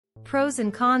Pros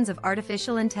and cons of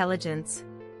artificial intelligence.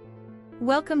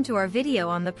 Welcome to our video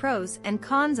on the pros and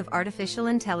cons of artificial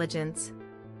intelligence.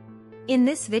 In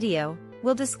this video,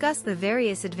 we'll discuss the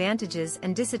various advantages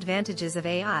and disadvantages of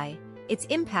AI, its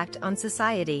impact on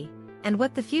society, and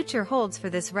what the future holds for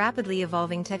this rapidly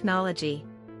evolving technology.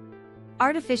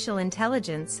 Artificial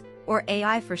intelligence, or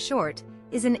AI for short,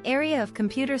 is an area of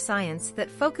computer science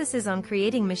that focuses on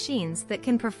creating machines that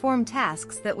can perform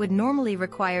tasks that would normally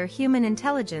require human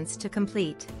intelligence to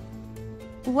complete.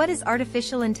 What is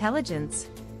artificial intelligence?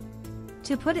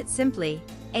 To put it simply,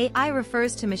 AI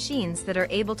refers to machines that are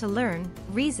able to learn,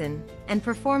 reason, and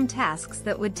perform tasks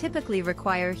that would typically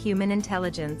require human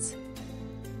intelligence.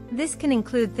 This can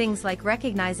include things like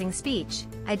recognizing speech,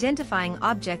 identifying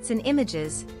objects and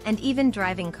images, and even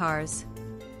driving cars.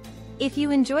 If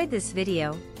you enjoyed this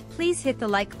video, please hit the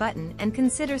like button and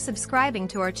consider subscribing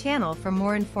to our channel for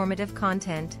more informative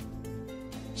content.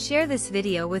 Share this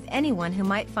video with anyone who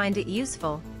might find it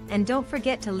useful, and don't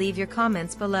forget to leave your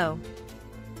comments below.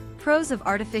 Pros of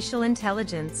artificial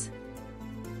intelligence.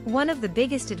 One of the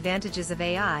biggest advantages of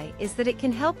AI is that it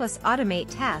can help us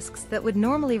automate tasks that would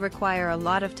normally require a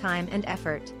lot of time and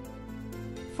effort.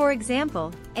 For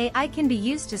example, AI can be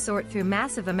used to sort through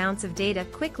massive amounts of data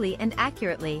quickly and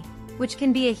accurately, which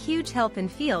can be a huge help in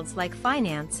fields like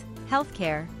finance,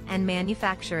 healthcare, and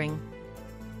manufacturing.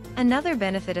 Another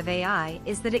benefit of AI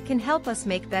is that it can help us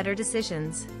make better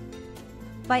decisions.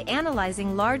 By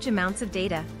analyzing large amounts of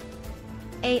data,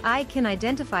 AI can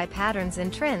identify patterns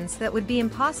and trends that would be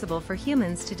impossible for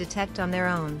humans to detect on their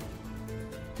own.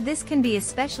 This can be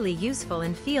especially useful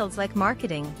in fields like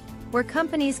marketing, where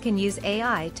companies can use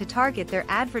AI to target their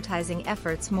advertising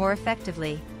efforts more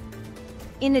effectively.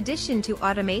 In addition to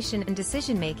automation and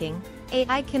decision-making,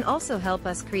 AI can also help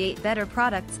us create better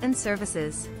products and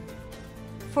services.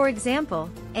 For example,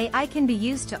 AI can be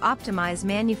used to optimize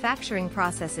manufacturing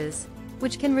processes,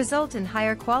 which can result in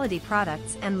higher quality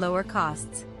products and lower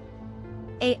costs.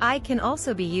 AI can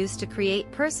also be used to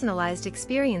create personalized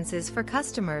experiences for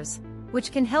customers,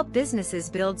 which can help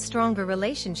businesses build stronger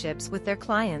relationships with their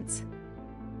clients.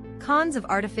 Cons of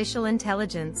artificial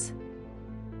intelligence.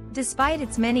 Despite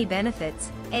its many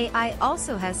benefits, AI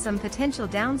also has some potential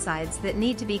downsides that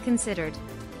need to be considered.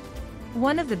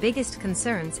 One of the biggest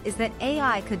concerns is that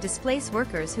AI could displace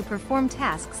workers who perform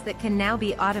tasks that can now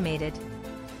be automated.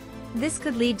 This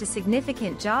could lead to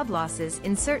significant job losses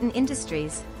in certain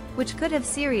industries, which could have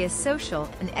serious social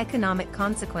and economic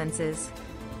consequences.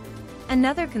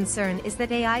 Another concern is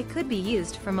that AI could be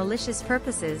used for malicious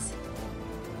purposes.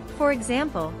 For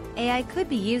example, AI could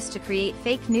be used to create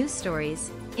fake news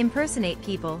stories, impersonate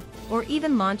people, or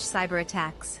even launch cyber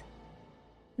attacks.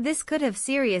 This could have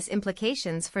serious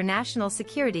implications for national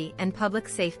security and public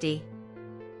safety.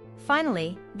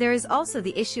 Finally, there is also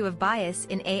the issue of bias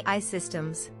in AI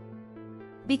systems.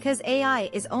 Because AI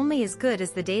is only as good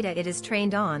as the data it is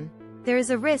trained on, there is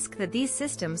a risk that these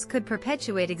systems could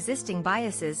perpetuate existing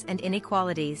biases and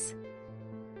inequalities.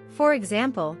 For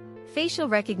example, facial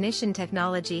recognition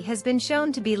technology has been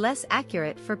shown to be less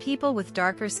accurate for people with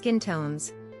darker skin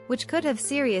tones, which could have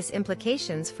serious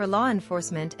implications for law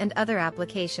enforcement and other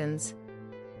applications.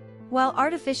 While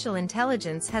artificial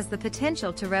intelligence has the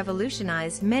potential to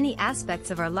revolutionize many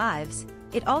aspects of our lives,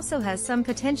 it also has some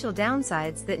potential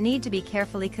downsides that need to be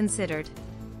carefully considered.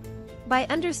 By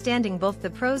understanding both the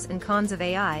pros and cons of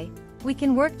AI, we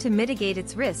can work to mitigate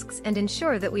its risks and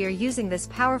ensure that we are using this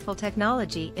powerful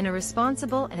technology in a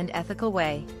responsible and ethical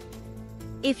way.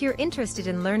 If you're interested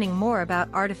in learning more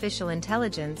about artificial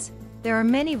intelligence, there are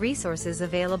many resources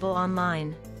available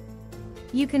online.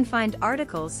 You can find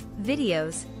articles,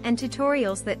 videos, and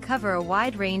tutorials that cover a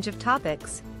wide range of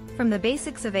topics, from the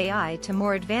basics of AI to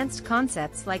more advanced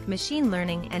concepts like machine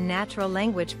learning and natural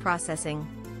language processing.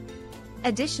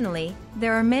 Additionally,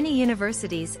 there are many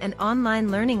universities and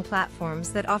online learning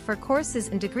platforms that offer courses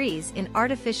and degrees in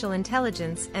artificial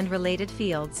intelligence and related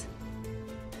fields.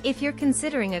 If you're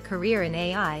considering a career in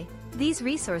AI, these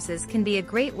resources can be a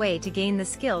great way to gain the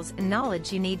skills and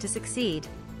knowledge you need to succeed.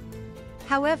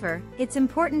 However, it's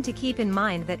important to keep in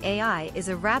mind that AI is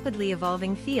a rapidly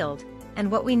evolving field,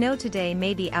 and what we know today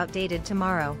may be outdated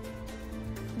tomorrow.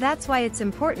 That's why it's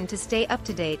important to stay up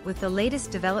to date with the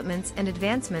latest developments and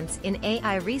advancements in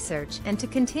AI research and to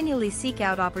continually seek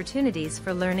out opportunities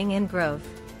for learning and growth.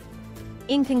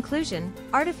 In conclusion,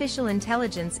 artificial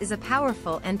intelligence is a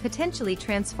powerful and potentially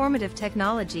transformative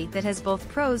technology that has both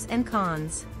pros and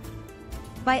cons.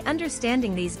 By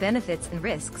understanding these benefits and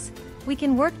risks, we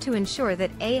can work to ensure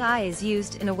that AI is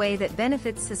used in a way that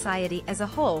benefits society as a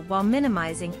whole while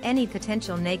minimizing any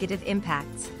potential negative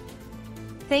impacts.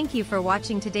 Thank you for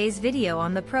watching today's video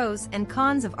on the pros and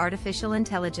cons of artificial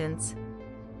intelligence.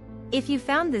 If you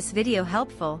found this video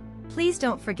helpful, please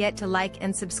don't forget to like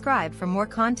and subscribe for more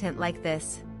content like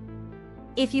this.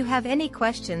 If you have any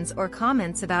questions or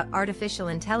comments about artificial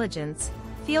intelligence,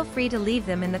 feel free to leave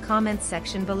them in the comments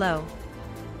section below.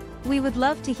 We would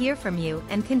love to hear from you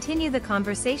and continue the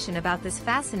conversation about this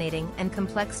fascinating and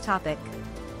complex topic.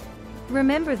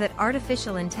 Remember that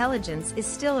artificial intelligence is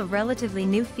still a relatively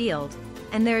new field,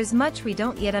 and there is much we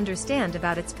don't yet understand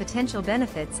about its potential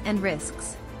benefits and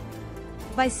risks.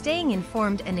 By staying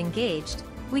informed and engaged,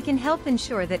 we can help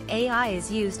ensure that AI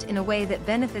is used in a way that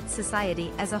benefits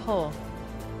society as a whole.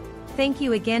 Thank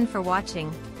you again for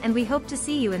watching, and we hope to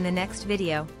see you in the next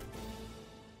video.